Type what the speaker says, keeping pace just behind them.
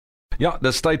Ja,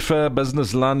 dis tyd vir Business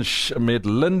Lunch met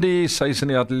Lindie. Sy is in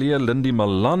die ateljee, Lindie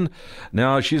Malan.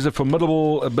 Now, she's a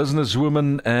formidable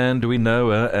businesswoman and we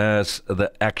know her as the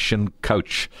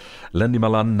ActionCOACH. Lindie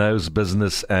Malan knows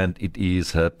business and it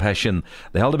is her passion.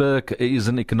 The Helderberg is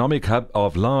an economic hub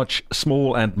of large,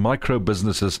 small and micro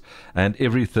businesses, and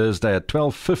every Thursday at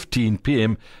 12:15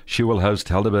 p.m. she will host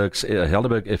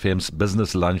Helderberg FM's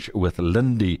Business Lunch with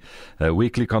Lindie.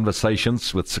 Weekly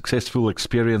conversations with successful,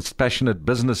 experienced, passionate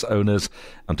business owners,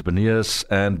 entrepreneurs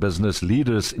and business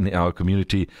leaders in our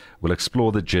community will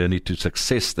explore the journey to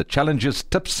success, the challenges,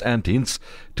 tips and hints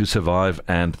to survive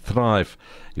and thrive.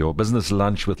 Your Business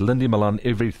Lunch with Lindie Malan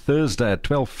every Thursday at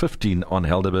 12:15 on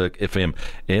Helderberg FM.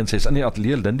 En sy is in die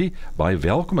ateljee, Lindie, baie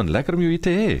welkom en lekker om jou hier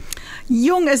te hê.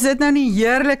 Jong, is dit nou nie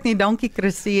heerlik nie, dankie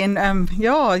Christie. En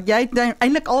ja, jy het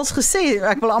eintlik alles gesê,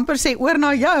 ek wil amper sê oor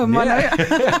na jou, maar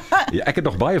Ja, ek het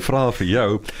nog baie vrae vir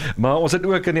jou, maar ons het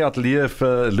ook in die ateljee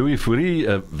vir Fourie,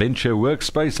 Venture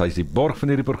Workspace. Hy is die borg van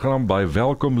hierdie program. Baie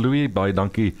welkom Louis, baie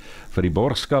dankie vir die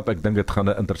borgskap. Ek dink dit gaan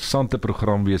 'n interessante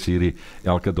program wees hierdie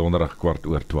elke donderdag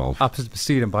 11:15. Absoluut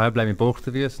bestuur en baie bly met borg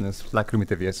te wees en is lekker om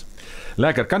te wees.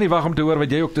 Lekker, kan nie wag om te hoor wat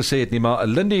jy ook te sê het nie, maar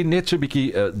Lindie, net so 'n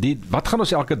bietjie, wat gaan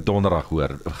ons elke donderdag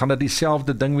hoor? Gaan dit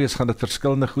dieselfde ding wees? Gaan dit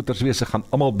verskillende goeters wees? Gaan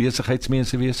almal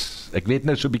besigheidsmense wees? Ek weet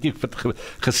nou so 'n bietjie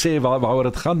gesê waaroor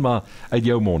dit gaan, maar uit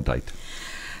jou mond uit.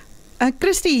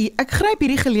 Christie, ek gryp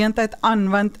hierdie geleentheid aan,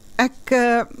 want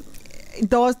ek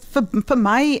daar vir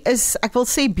my is, ek wil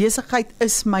sê besigheid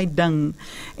is my ding,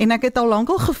 en ek het al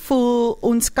lankal gevoel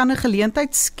ons kan 'n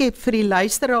geleentheid skep vir die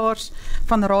luisteraars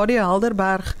van Radio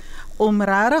Helderberg om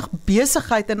regtig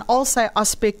besigheid in al sy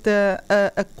aspekte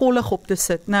 'n kollig op te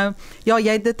sit. Nou, ja,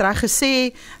 jy het dit reg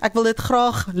gesê, ek wil dit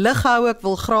graag lig hou, ek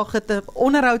wil graag dit op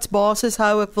onderhoudsbasis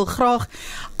hou, ek wil graag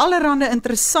allerhande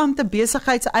interessante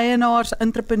besigheidseienaars,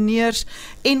 entrepreneurs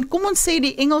en kom ons sê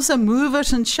die Engelse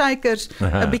movers en shakers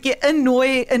 'n bietjie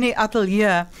innooi in die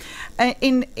ateljee.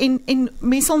 En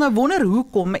mense sal nou wonder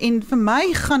hoekom, en vir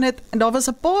my gaan dit, daar was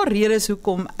 'n paar redes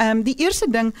hoekom. Die eerste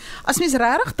ding, as mens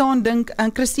regtig daaraan dink,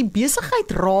 Christie,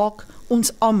 besigheid raak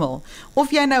ons almal.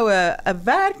 Of jy nou 'n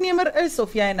werknemer is,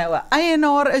 of jy nou 'n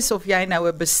eienaar is, of jy nou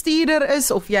 'n bestuurder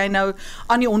is, of jy nou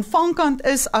aan die ontvangkant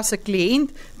is as 'n kliënt,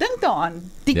 dink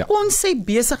daaraan. Die konsep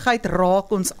besigheid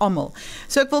raak ons almal.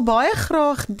 So ek wil baie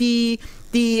graag die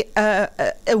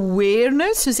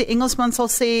awareness, soos die Engelsman sal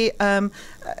sê,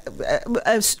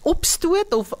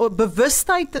 opstoot of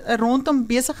bewustheid rondom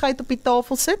besigheid op die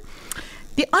tafel sit.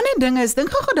 Die ander ding is, dink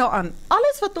gou daaraan,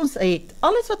 alles wat ons het,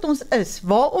 alles wat ons is,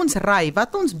 waar ons ry, waar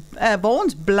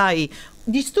ons bly,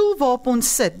 die stoel waarop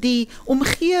ons sit, die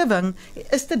omgewing,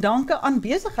 is te danke aan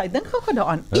besigheid. Dink gou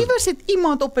daaraan. Iewers het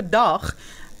iemand op 'n dag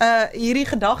hierdie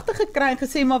gedagte gekry en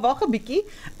gesê, maar wag 'n bietjie,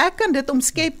 ek kan dit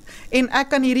omskep en ek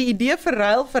kan hierdie idee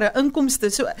verruil vir 'n inkomste.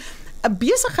 So 'n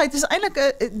besigheid is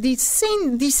eintlik die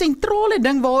sentrale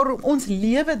ding waarom ons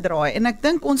lewe draai, en ek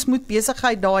dink ons moet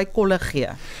besigheid daai kolle gee.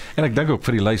 En ek dink ook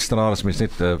vir die luisteraar, as mens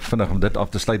net vinnig om dit af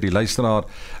te sluit, die luisteraar,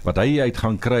 wat hy uit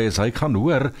gaan kry, is hy gaan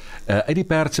hoor uit die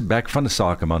perd se bek van 'n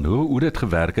sakeman, hoe dit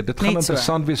gewerk het. Dit gaan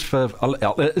interessant wees vir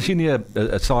is jy nie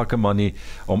 'n sakeman nie,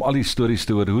 om al die stories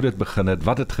te hoor, hoe dit begin het,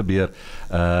 wat het gebeur,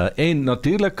 en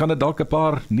natuurlik kan dit dalk 'n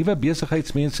paar nuwe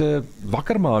besigheidsmense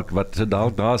wakker maak, wat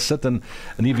dalk daar sit en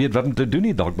nie weet wat om te doen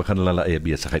nie, dalk begin hulle eie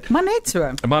besigheid. Maar net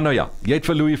so. Maar nou ja, jy het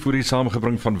vir Fourie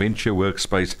saamgebring van Venture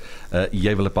Workspace,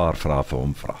 jy wil 'n paar vrae vir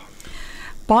hom vra.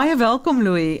 Baie welkom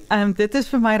Louis, dit is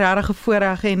vir my regtig 'n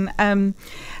voorreg, en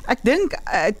ek dink,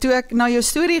 toe ek na jou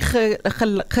storie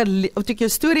toe ek jou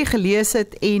storie gelees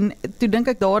het, en toe dink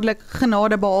ek dadelik,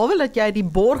 genade, behalwe dat jy die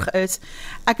borg is,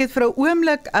 ek het vir 'n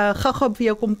oomblik gou vir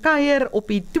jou kom kuier op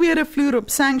die tweede vloer op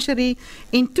Sanctuary,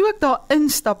 en toe ek daar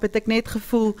instap, het ek net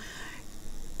gevoel,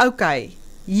 okay,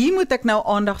 hier moet ek nou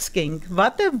aandag skenk.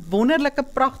 Wat 'n wonderlike,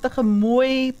 pragtige,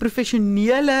 mooi,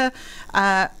 professionele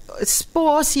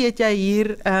spasie het jy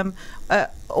hier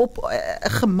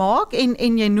gemaak,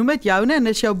 en jy noem dit joune en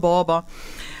dis jou baba.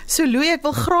 So Louis, ek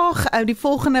wil graag die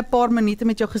volgende paar minute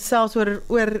met jou gesels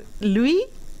oor Louis,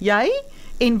 jy,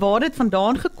 en waar dit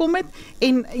vandaan gekom het,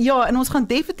 en ja, en ons gaan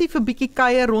definitief 'n bietjie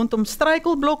kuier rondom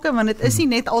struikelblokke, want dit is nie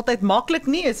net altyd maklik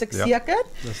nie, is ek seker.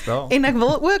 En ek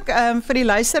wil ook vir die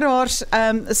luisteraars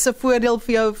se voordeel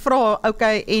vir jou vra,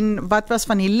 okay, en wat was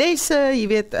van die lesse, jy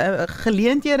weet,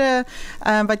 geleenthede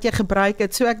wat jy gebruik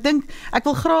het. So ek dink, ek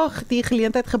wil graag die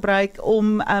geleentheid gebruik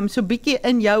om so bietjie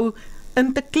in jou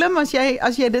in te klim, as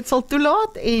jy dit sal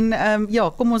toelaat, en ja,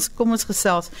 kom ons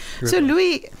gesels. So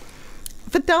Louis,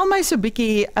 vertel my so 'n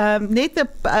bietjie, net 'n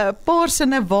paar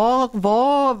sinne,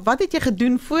 wat het jy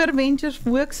gedoen voor Venture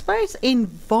Workspace, en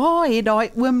waar het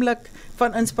daai oomblik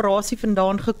van inspirasie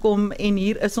vandaan gekom en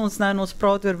hier is ons nou en ons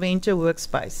praat oor Venture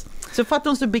Workspace. So vat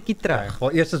ons 'n bietjie terug.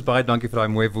 Wel, eerstens baie dankie vir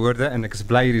daai mooi woorde en ek is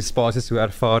bly hierdie spasie so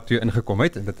ervaar toe ingekom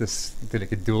het en dit is natuurlik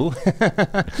die doel.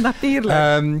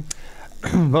 Natuurlik.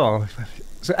 Wel,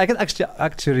 so ek het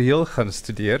actuarieel gaan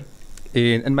studeer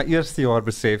en in my eerste jaar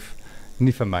besef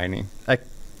nie vir my nie. Ek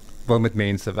wil met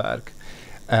mense werk.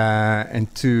 En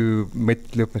toe met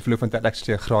verloop van tyd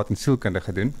actually 'n graad in sielkunde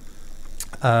gedoen.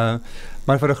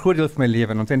 Maar vir 'n groot deel van my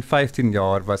lewe, omtrent 15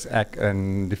 jaar was ek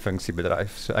in die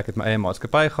funksiebedryf. So ek het my eie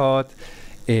maatskappy gehad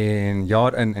en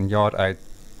jaar in en jaar uit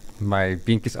my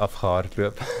beentjies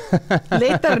afgehardloop.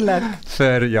 Letterlik.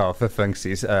 vir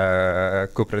funksies,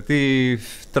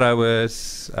 koöperatief,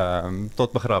 troues,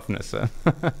 tot begrafnisse.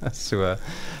 so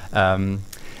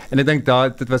en ek dink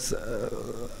dit was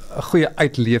 'n goeie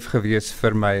uitleef gewees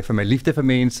vir my liefde vir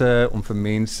mense, om vir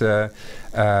mense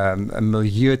 'n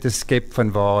milieu te skep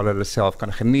van waar hulle self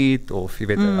kan geniet of jy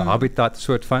weet 'n habitat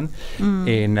soort van.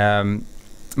 En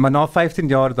maar na 15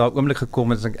 jaar daar oomblik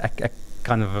gekom is ek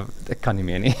kan nie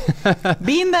meer nie.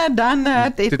 Been there, done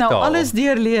that, het nou alles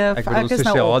deurleef. Ek bedoel,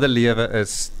 sosiale lewe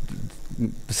is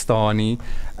bestaan nie.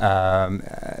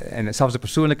 En selfs 'n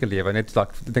persoonlike lewe, net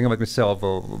like dinge wat myself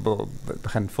wil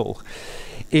begin volg.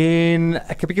 En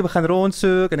ek het 'n bietjie begin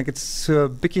rondsoek en ek het so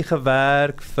 'n bietjie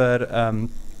gewerk vir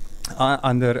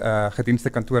ander gedienste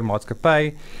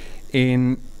kantoormaatskappy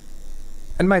en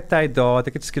in my tyd daar het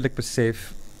ek skielik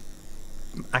besef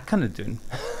ek kan dit doen.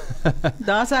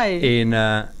 Daar's hy.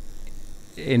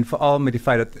 En veral met die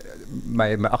feit dat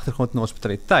my agtergrond in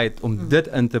hospitaliteit om dit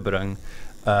in te bring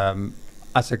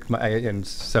as ek my eie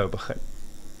eens sou begin.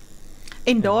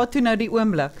 En daar toe nou die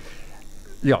oomblik.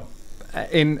 Ja.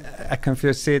 En ek kan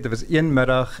vir jou sê, dit was een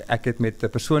middag, ek het met 'n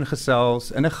persoon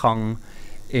gesels in 'n gang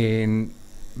en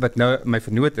wat nou my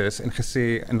vernoot is en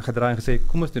gedraai en gesê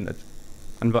kom ons doen dit.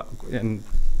 En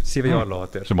 7 jaar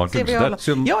later. So maklik is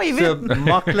dit. Ja, jy weet, so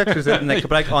maklik soos dit en ek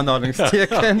gebruik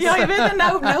aanhalingstekens. ja, jy weet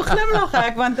nou glimlag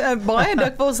ek want baie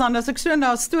dikwels dan as ek so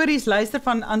na stories luister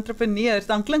van entrepreneurs,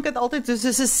 dan klink dit altyd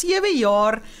soos 'n 7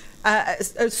 jaar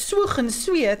soeg en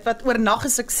sweet wat oornag 'n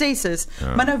sukses is.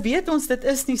 Ja. Maar nou weet ons dit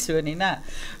is nie so nie, né?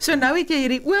 So nou het jy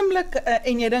hierdie oomblik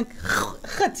en jy dink,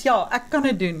 "Gits, ja, ek kan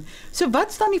dit doen." So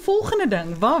wat staan die volgende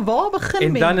ding? Waar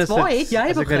begin mens? Waar het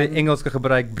jy begin? As ek nou die Engels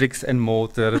gebruik, bricks and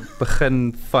mortar,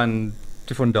 begin van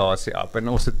die fondasie af. En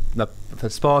ons het na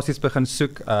spasies begin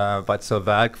soek wat sal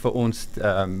werk vir ons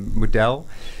model,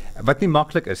 wat nie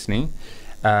maklik is nie.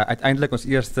 Uiteindelik ons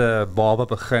eerste baba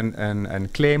begin in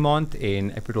Claremont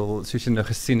en ek bedoel soos jy nou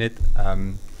gesien het,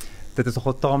 dit is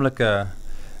nogal taamlike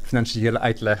finansiële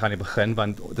uitleg aan die begin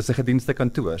want dit is 'n gedienste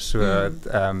kantoor. So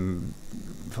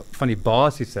van die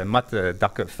basiese matte,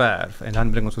 dakke, verf en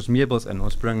dan bring ons meubels in,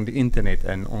 ons bring die internet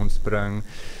in, ons bring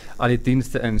al die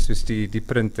dienste in soos die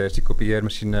printers, die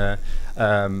kopieermasjiene,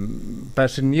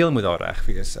 personeel moet daar reg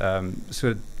wees.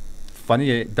 So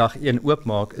wanneer jy dag 1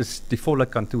 oopmaak, is die volle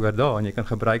kantoor daar en jy kan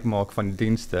gebruik maak van die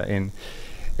dienste en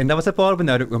daar was 'n paar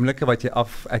benoude oomblikke wat jy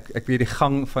ek weet die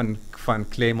gang van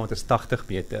Claremont is 80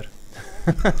 meter.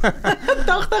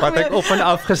 80 wat ek op en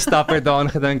af gestap het daar en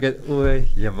gedink het, o,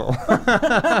 jemel.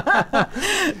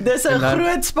 Dis 'n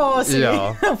groot spasie,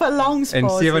 ja, of 'n lang spasie. En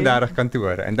 37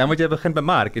 kantore en dan moet jy begin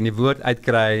bemark en die woord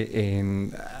uitkry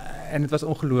en dit was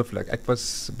ongelooflik.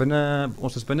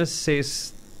 Ons was binne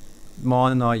 6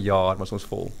 maande na 'n jaar was ons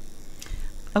vol.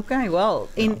 Okay, wel,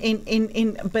 en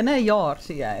binne 'n jaar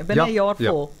sê jy, binne 'n jaar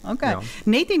vol. Okay. Ja.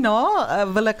 Net hierna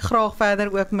wil ek graag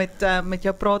verder ook met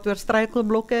jou praat oor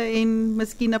struikelblokke en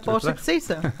miskien 'n paar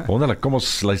suksesse. Wonderlik, kom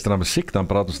ons luister na musiek dan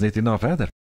praat ons net hierna verder.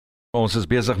 Ons is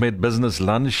besig met Business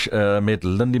Lunch met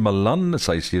Lindie Malan,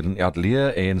 sy is hier in die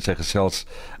ateljee en sy gesels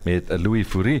met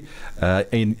Fourie.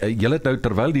 En julle het nou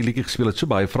terwyl die liedjie gespeel het so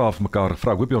baie vrae vir mekaar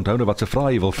gevra. Ek hoop jy onthou nou wat se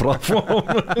vrae jy wil vra vir hom.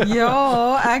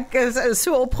 Ja, ek is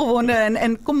so opgewonde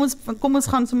en kom ons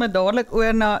gaan sommer dadelik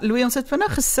oor na Louis. Ons het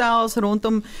vinnig gesels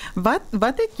rondom wat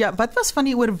was van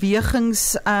die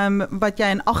oorwegings wat jy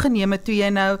in ag geneem het toe jy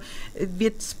nou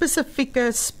weet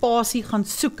spesifieke spasie gaan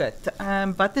soek het.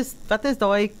 Wat is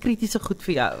daai kritiese goed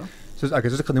vir jou? Soos ek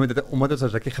genoem het, omdat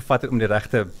ons rukkie gevat het om die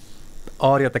regte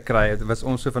area te kry, het was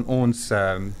ons so van ons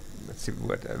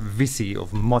visie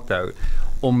of motto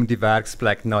om die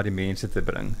werksplek na die mense te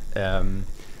bring.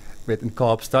 Weet in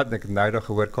Kaapstad, ek het nou nog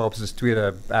gehoor Kaapstad is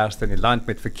tweede ergste in die land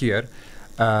met verkeer.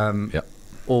 Ja.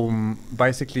 Om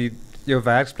basically jou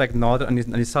werksplek nader aan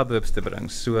die suburbs te bring.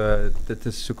 So dit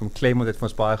is so kom Claremont het vir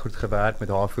ons baie goed gewerk met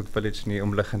Hartford Village en die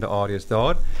omliggende areas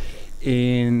daar.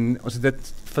 En ons het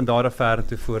dit van daar af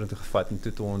vorentoe gevat en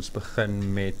toe ons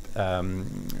begin met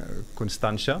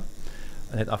Constantia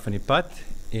net af van die pad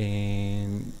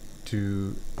en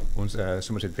toe ons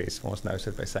Somerset West, waar ons nou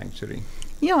sit by Sanctuary.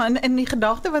 Ja, en die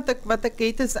gedagte wat ek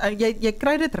het is, jy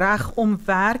kry dit reg om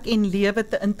werk en lewe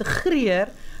te integreer,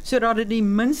 sodat dit die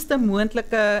minste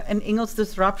moontlike in Engels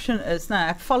disruption is. Nou,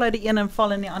 ek val uit die een en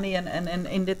val in die ander een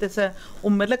en dit is 'n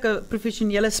onmiddellike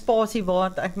professionele spasie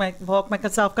waar ek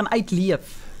myself kan uitleef.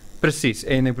 Presies,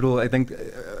 en ek bedoel, ek dink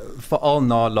veral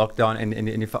na lockdown en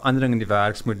die verandering in die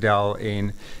werksmodel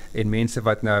en mense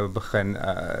wat nou begin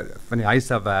van die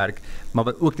huis af werk, maar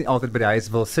wat ook nie altyd by die huis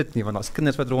wil sit nie, want daar's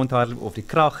kinders wat rondhardloop of die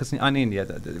krag is nie aan nie,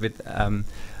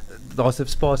 daar's 'n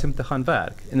spasie om te gaan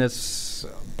werk en it's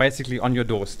basically on your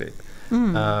doorstep.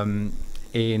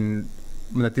 En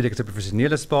natuurlik is 'n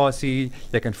professionele spasie,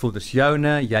 jy kan voel dis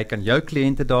joune, jy kan jou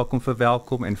kliënte daar kom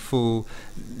verwelkom en voel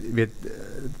dit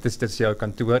is jou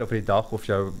kantoor of die dag of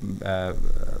jou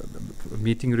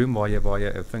meeting room waar jy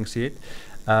 'n funksie het.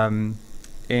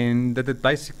 En dit het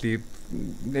basically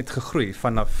net gegroei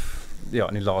vanaf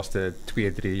in die laaste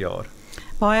 2-3 jaar.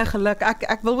 Baie geluk.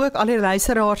 Ek wil ook al die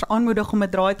luisteraars aanmoedig om 'n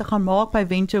draai te gaan maak by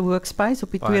Venture Workspace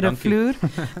op die tweede vloer.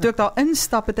 Toe ek daar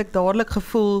instap, het ek dadelik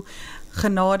gevoel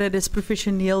genade, dis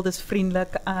professioneel, dis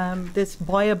vriendelik, dis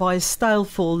baie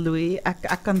stylvol, Louis.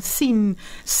 Ek kan sien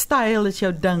styl is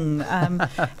jou ding.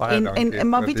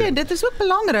 Maar weet jy, dit is ook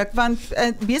belangrik want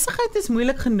besigheid is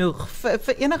moeilik genoeg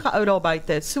vir enige ou daar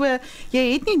buite. So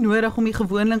jy het nie nodig om die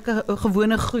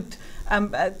gewone goed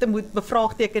te moet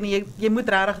bevraagteken. Jy moet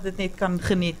regtig dit net kan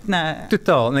geniet. Nee.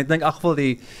 Totaal. En ek dink wel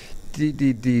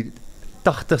die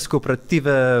 80s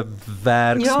koöperatiewe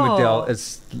werksmodel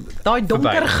is daai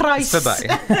donker grys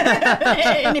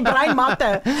en die bruin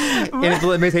matte. En ek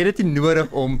bedoel, mense het dit nie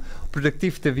nodig om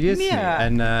produktief te wees nie.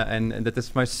 En dit is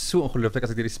vir my so ongelooflik as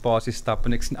ek deur die spasie stap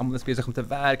en ek sien almal is besig om te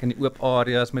werk in die oop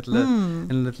areas met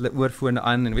hulle oorfone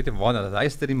aan en weet jy waar hulle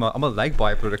luister nie, maar almal lyk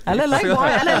baie produktief. Hulle lyk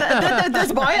baie, dit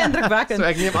is baie indrukwekkend. So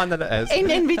ek neem aan hulle is.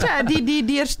 En weet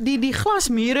jy, die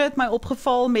glasmure het my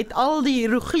opgeval met al die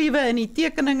hieroglife en die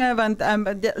tekeninge, want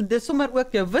dis sommer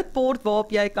ook jou witbord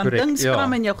waarop jy kan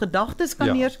dingskram en jou gedagtes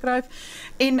kan neerskryf.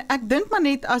 En ek dink maar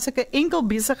net as ek 'n enkel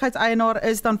besigheidseienaar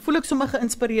is, dan voel ek sommer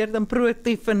geïnspireerd en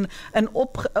proaktief en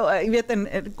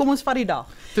kom ons vat die dag.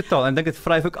 Totaal, en ek dink dit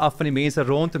vryf ook af van die mense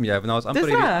rondom jou, want daar is amper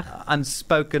hierdie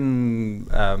unspoken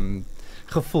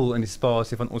gevoel in die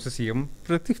spasie van ons is hier om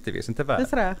produktief te wees en te werk.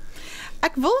 Dis reg.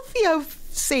 Ek wil vir jou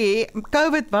sê,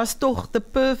 COVID was tog the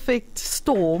perfect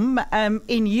storm, en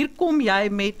hier kom jy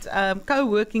met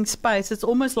co-working space. It's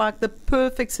almost like the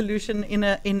perfect solution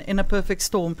in a perfect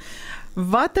storm.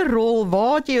 Wat 'n rol,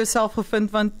 waar het jy jouself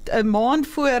gevind, want 'n maand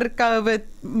voor COVID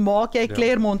maak jy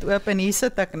Claremont oop en hier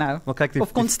sit ek nou. Maar kyk,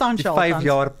 of Constantia. Die 5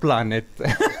 jaar plan het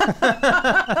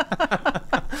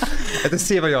het 'n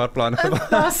 7 jaar plan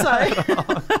gemaak.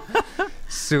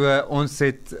 So ons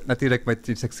het natuurlik met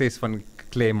die sukses van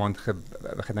Claremont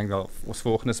gedink dat ons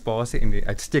volgende spasie en die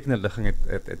uitstekende ligging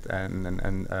het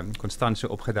in Constantia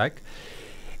opgeduik.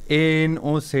 En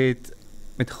ons het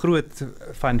met groot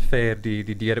fanfare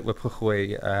die deure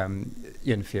oopgegooi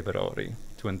 1 Februarie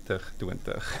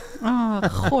 2020.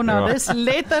 Gonna, dis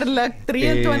letterlik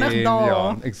 23 dae.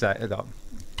 Ja, exact.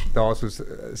 Daar was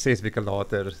 6 weke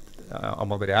later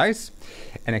almal by die huis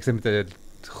en ek sit met 'n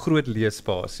groot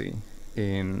leespasie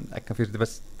en ek kan vir dit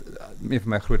was een van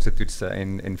my grootste toetse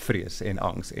en vrees en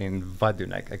angs en wat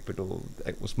doen ek? Ek bedoel,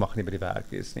 ons mag nie by die werk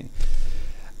wees nie.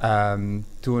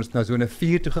 Toe ons na sone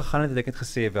 4 toe gegaan het ek het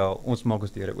gesê, wel, ons maak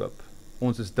ons deure oop.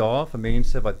 Ons is daar vir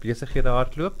mense wat besighede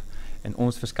hardloop en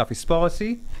ons verskaf die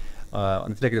spasie.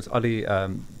 Natuurlik het ons al die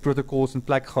protocols in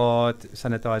plek gehad,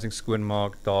 sanitizing,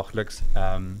 skoonmaak, daagliks.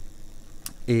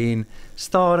 En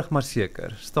stadig maar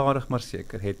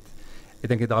seker het ek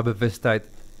dink daai bewustheid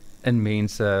in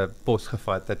mense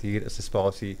posgevat dat hier is 'n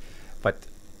spasie wat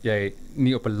jy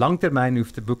nie op 'n langtermyn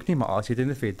hoef te boek nie, maar as jy dit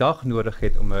net vir 'n dag nodig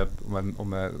het om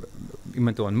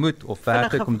iemand te ontmoet of werk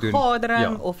te kom doen,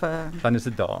 dan is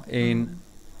dit daar.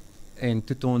 En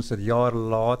toe ons 'n jaar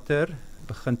later,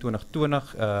 begin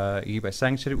 2020, hier by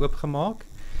Sanctuary oopgemaak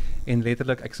en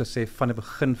letterlik ek sou sê van die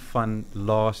begin van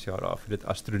laas jaar af het dit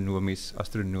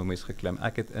astronomies geklim.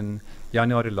 Ek het in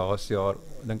Januarie laas jaar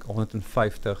dink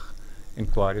 150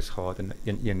 inquiries gehad in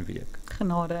 1 week.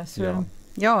 Genade, so.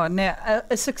 Ja, nee,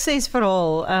 'n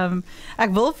suksesverhaal.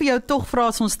 Ek wil vir jou tog vra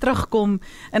as ons terugkom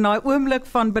in daai oomblik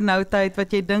van benoudheid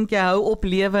wat jy dink jy hou op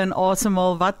lewe en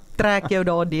asemhaal, wat trek jou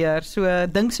daardeur? So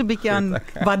dink so 'n bietjie aan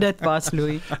wat dit was,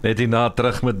 Louis. Net hierna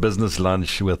terug met Business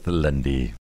Lunch with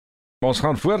Lindie. Ons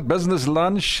gaan voort Business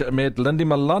Lunch met Lindie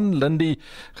Malan. Lindie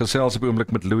gesels op die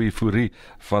oomblik met Fourie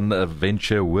van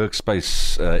Venture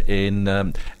Workspace en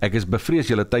ek is bevrees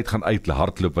julle tyd gaan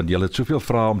hardloop want julle het soveel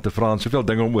vrae om te vra en soveel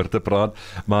dinge om oor te praat,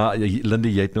 maar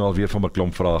Lindie, jy het nou alweer van 'n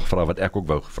klomp vrae gevra wat ek ook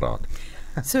wou gevra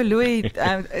het. So Louis,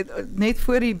 net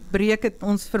voor die breek het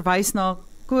ons verwys na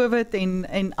COVID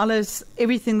en alles,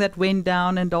 everything that went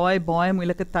down en daai baie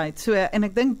moeilike tyd. So en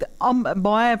ek dink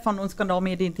baie van ons kan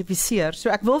daarmee identifiseer. So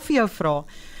ek wil vir jou vra,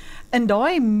 in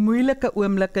daai moeilike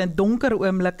oomblikke, donker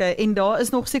oomblikke en daar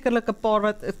is nog sekerlik 'n paar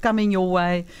wat coming your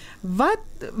way.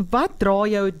 Wat dra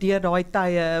jou deur daai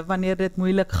tye wanneer dit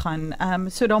moeilik gaan?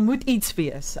 So daar moet iets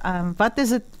wees. Wat is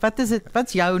dit?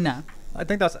 Wat's joune? Ek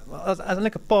dink daar's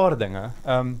eintlik 'n paar dinge.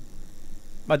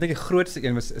 Maar ek dink die grootste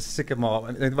een is seker maar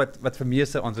wat vir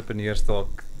meeste entrepreneurs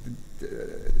dalk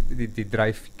die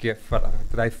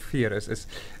dryfveer is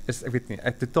ek weet nie,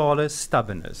 'n totale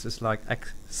stubbornness. Is like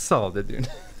ek sal dit doen.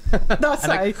 Dis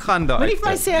ek gaan daar. Moenie vir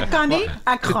my sê ek kan nie,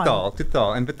 ek gaan.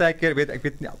 Totaal. En baie keer ek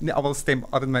weet nie almal stem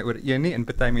altyd my ooreen nie en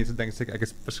baie mense dink seker ek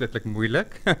is verskriklik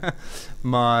moeilik.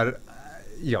 Maar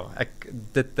ja,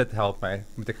 dit help my,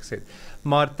 moet ek gesê.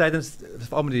 Maar tydens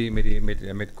veral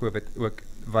met COVID ook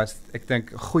was ek dink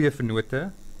goeie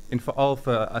vennote en veral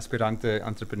vir aspirante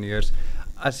entrepreneurs,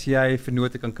 as jy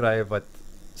vennote kan kry wat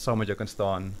saam met jou kan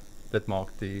staan, dit maak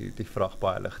die vraag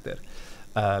baie ligter.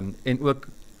 En ook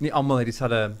nie almal het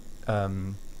dieselfde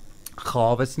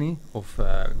gawes nie of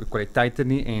kwaliteite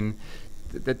nie en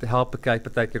dit help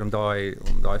baie keer om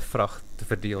daai vraag te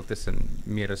verdeel tussen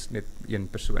meer as net een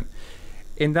persoon.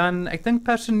 En dan ek dink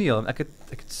personeel, ek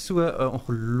het so 'n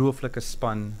ongelooflike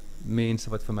span mense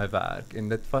wat vir my werk en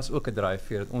dit was ook 'n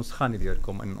dryfveer dat ons gaan nie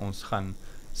deurkom en ons gaan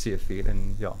seëvier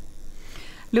en ja.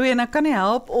 Louis, en ek kan nie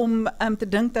help om te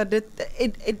dink dat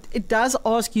it does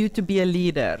ask you to be a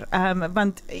leader.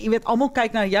 Want jy weet almal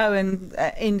kyk na jou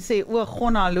en sê o,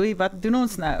 gonna Louis, wat doen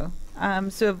ons nou?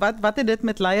 So wat het dit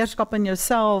met leierskap in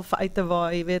jouself uit te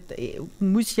waai, jy weet,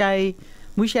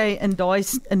 moes jy in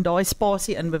daai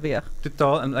spasie inbeweeg?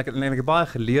 Totaal, en ek het baie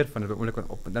geleer van dit oomblik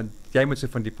op dan jy moet so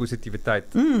van die positiwiteit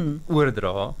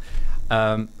oordra.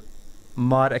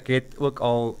 Maar ek het ook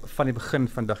al van die begin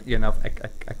van dag 1 af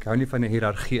ek hou nie van 'n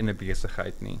hiërargie in 'n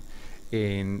besigheid nie.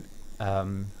 En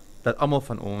dat almal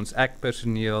van ons, ek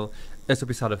personeel is op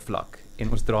dieselfde vlak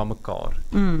en ons dra mekaar.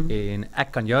 En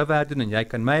ek kan jou werk doen en jy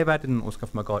kan my werk doen en ons kan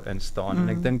vir mekaar instaan. En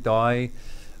ek dink daai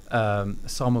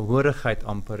samehorigheid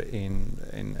amper en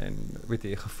weet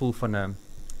jy, 'n gevoel van 'n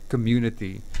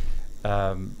community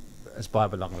is baie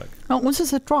belangrik. Nou, ons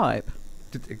is 'n tribe.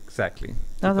 Exactly.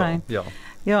 Okay. Ja.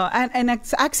 Ja, en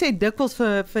ek sê dikwels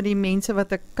vir die mense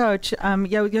wat ek coach,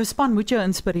 jou span moet jou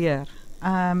inspireer.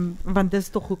 Want dis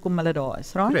tog hoekom hulle daar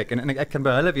is, right? Korrek, en ek kan by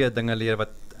hulle weer dinge leer wat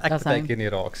ek baie keer nie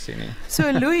raak sien nie.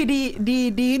 So Louis,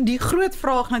 die groot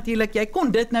vraag natuurlik, jy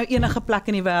kon dit nou enige plek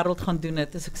in die wêreld gaan doen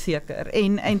het, is ek seker.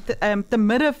 En te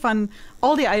midde van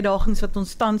al die uitdagings wat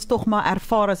ons tans tog maar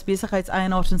ervaar as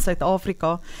besigheidseienaars in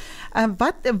Suid-Afrika,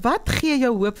 wat gee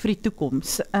jou hoop vir die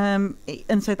toekoms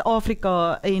in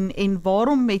Suid-Afrika en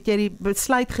waarom het jy die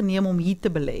besluit geneem om hier te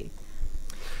belê?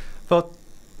 Wel,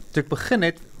 toe ek begin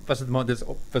het, was dit maar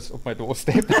was op my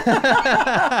doorstep.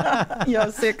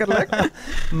 Ja, sekerlik.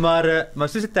 maar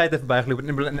soos die tyd het verbygeloop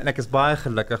en ek is baie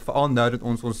gelukkig, veral nou dat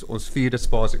ons 4de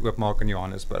spasie oopmaak in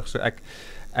Johannesburg. So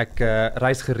ek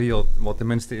reis gereeld, maar ten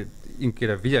minste een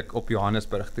keer 'n week op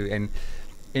Johannesburg toe en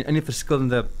in die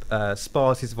verskillende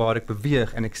spasies waar ek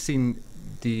beweeg en ek sien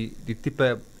die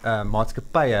tipe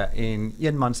maatskappye en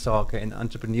eenmansake en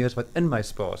entrepreneurs wat in my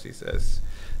spasies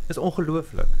is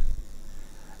ongelooflik.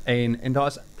 En daar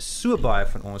is so baie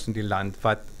van ons in die land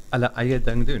wat hulle eie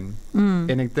ding doen.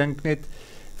 En ek dink net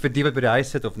vir die wat by die huis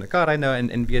sit of in 'n kar ry nou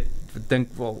en weet dink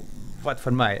wel wat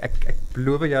van my. Ek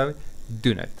beloof jou,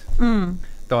 doen dit.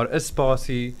 Daar is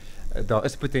spasie, daar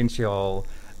is potensiaal.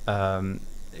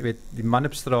 Jy weet, die man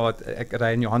op straat, ek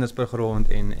ry in Johannesburg rond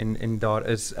en daar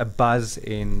is 'n buzz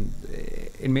en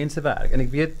mense werk. En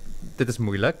ek weet dit is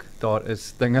moeilik. Daar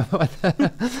is dinge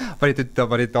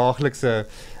wat die daaglikse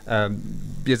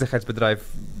besigheidsbedryf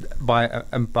baie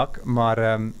impak, maar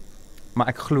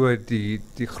ek glo die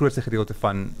grootste gedeelte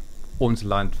van ons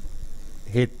land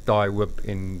het daai hoop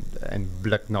en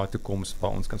blik na 'n toekoms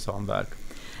waar ons kan saamwerk.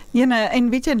 En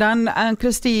weet jy dan,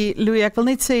 Christie, Louis, ek wil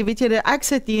net sê, weet jy, ek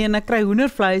sit hier en ek kry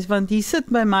hoendervleis, want hier sit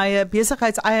by my 'n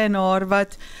besigheidseienaar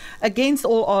wat against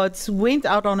all odds went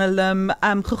out on a limb,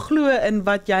 geglo in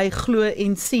wat jy glo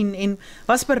en sien en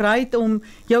was bereid om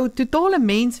jou totale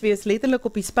menswees letterlik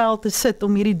op die spel te sit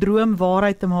om hierdie droom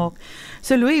waarheid te maak.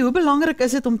 So Louis, hoe belangrik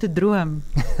is dit om te droom?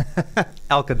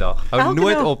 Elke dag. Hou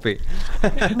nooit op nie.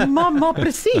 Maar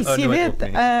presies, jy weet.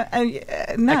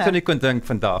 Ek sou nie kon dink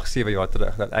vandag 7 jaar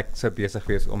terug dat ek sou besig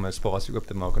wees om 'n spasie oop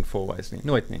te maak in Fourie nie.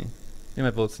 Nooit nie. Nie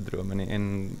my wildste drome nie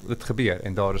en dit gebeur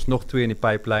en daar is nog 2 in die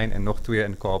pipeline en nog 2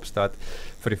 in Kaapstad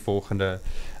vir die volgende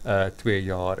 2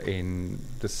 jaar en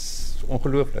dis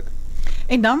ongelooflik.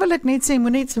 En dan wil ek net sê,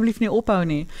 moenie asseblief nie ophou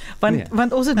nie,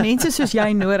 want ons het mense soos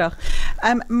jy nodig.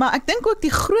 Maar ek dink ook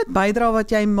die groot bydrae wat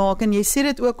jy maak, en jy sê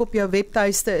dit ook op jou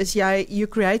webtuiste, is you're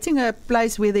creating a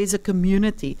place where there's a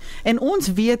community. En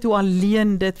ons weet hoe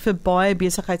alleen dit vir baie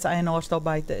besigheidseienaars daar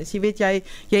buite is. Jy weet, jy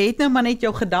het nou maar net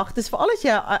jou gedagtes, veral as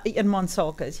jy 'n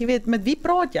eenmansaak is. Jy weet, met wie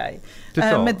praat jy?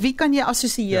 Met wie kan jy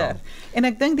assosieer? En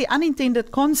ek dink die unintended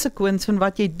consequence van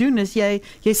wat jy doen is jy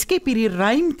skep hierdie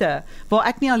ruimte waar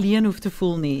ek nie alleen hoef te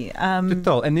voel nie.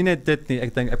 Totaal, en nie net dit nie,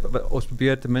 ek dink ons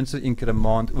probeer ten minste 1 keer 'n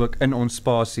maand ook in ons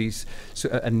spasies so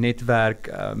 'n netwerk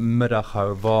middag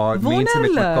hou waar mense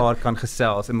met mekaar kan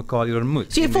gesels en mekaar hier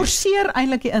ontmoet. So jy forceer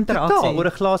eintlik die interaksie. Totaal, oor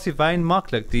 'n glasie wyn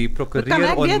maklik, die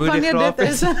prokureur ontmoet die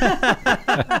grafies.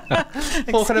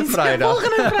 Volgende Vrydag.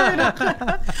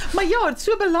 Maar ja, dit is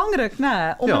so belangrik,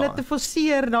 né, om hulle te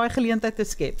forceer daai geleentheid te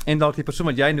skep. En dalk die persoon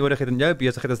wat jy nodig het in jou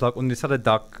besigheid is dalk onder dieselfde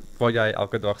dak waar jy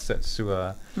elke dag sit.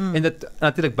 So en dit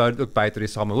natuurlik bou dit ook by tot die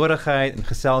samehorigheid en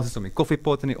gesels is om die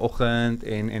koffiepot in die oggend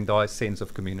en daai sense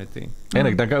of community. En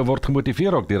ek dink ou word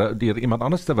gemotiveer ook deur iemand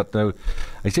anders wat nou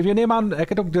hy sê vir nee man, ek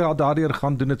het ook daardeur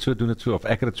gaan doen dit so of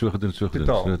ek het dit so gedoen. So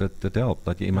dit help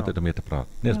dat jy iemand het om mee te praat.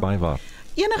 Nee, is baie waar.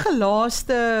 Enige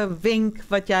laaste wenk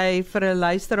wat jy vir 'n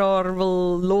luisteraar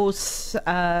wil los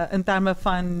in terme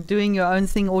van doing your own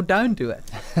thing or don't do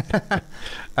it?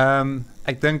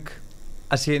 Ek dink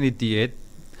as jy 'n idee het,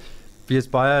 wees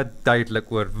baie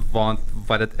duidelik oor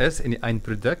wat dit is en die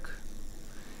eindproduk.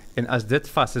 En as dit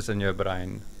vas is in jou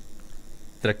brein,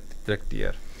 druk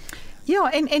deur.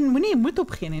 Ja, en moenie moed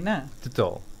opgee nie, né?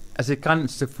 Totaal. As jy kan,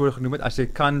 soos ek voorgenoem het, as jy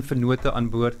kan vennote aan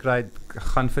boord kry,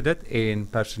 gaan vir dit en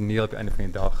personeel op die einde van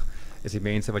die dag is die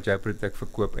mense wat jou produk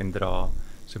verkoop en dra,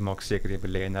 so maak seker jy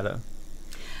belê in hulle.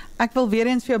 Ek wil weer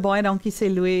eens vir jou baie dankie sê,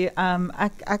 Louis.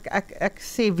 Ek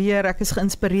sê weer, ek is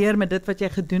geïnspireer met dit wat jy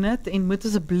gedoen het en moet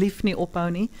asseblief nie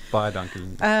ophou nie. Baie dankie.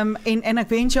 En ek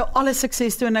wens jou alle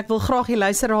sukses toe en ek wil graag die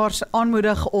luisteraars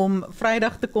aanmoedig om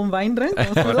Vrydag te kom wyn drink.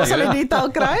 Ons sal dit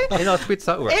al kry. En ons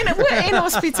pizza ook. En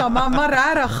ons pizza, maar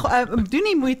regtig, doen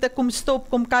nie moeite, kom stop,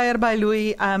 kom kuier by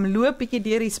Louis, loop bietjie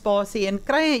deur die spasie en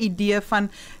kry 'n idee van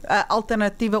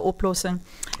alternatiewe oplossing.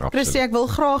 Christie, ek wil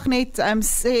graag net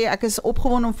sê ek is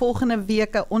opgewonde om volgende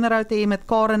week 'n onderhoud te hê met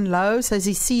Karen Lou. Sy is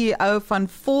die CEO van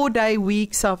 4-Day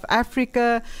Week South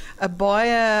Africa, 'n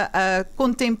baie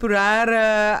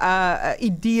kontemporêre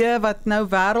idee wat nou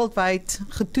wêreldwyd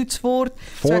getoets word.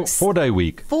 4-Day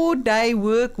Week. 4-Day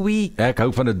Work Week. Ek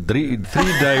hou van 'n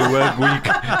 3-day work week.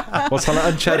 Ons gaan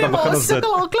 'n chat dan begin ons dit.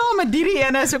 Ons al klaar met hierdie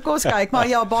ene, so kom ons kyk. Maar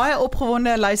ja, baie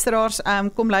opgewonde luisteraars,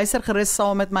 kom luister gerus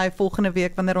saam met my volgende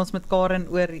week wanneer ons met Karen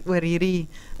oor hierdie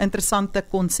interessante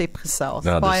konsep gesels.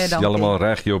 Ja, baie dankie. Heeltemal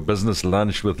reg, jou business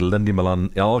lunch with Lindie Malan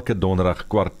elke donderdag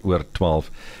 12:15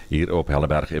 hier op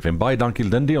Helleberg FM. Baie dankie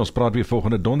Lindie, ons praat weer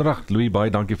volgende donderdag. Louis, baie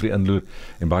dankie vir die inloer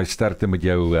en baie sterkte met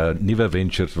jou nuwe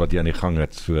ventures wat jy aan die gang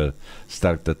het. So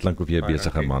sterk, dit klink of jy 'n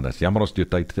besige man is. Jammer ons het jou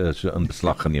tyd so in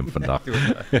beslag geneem vandag.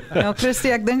 Nou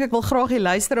Christie, ek dink ek wil graag die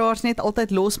luisteraars net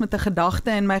altyd los met 'n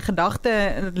gedagte en my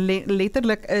gedagte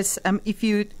letterlik is if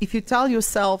you tell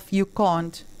yourself you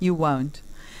can't, you won't.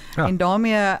 Ja. En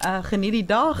daarmee geniet die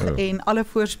dag en alle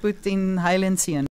voorspoed en heil en seën.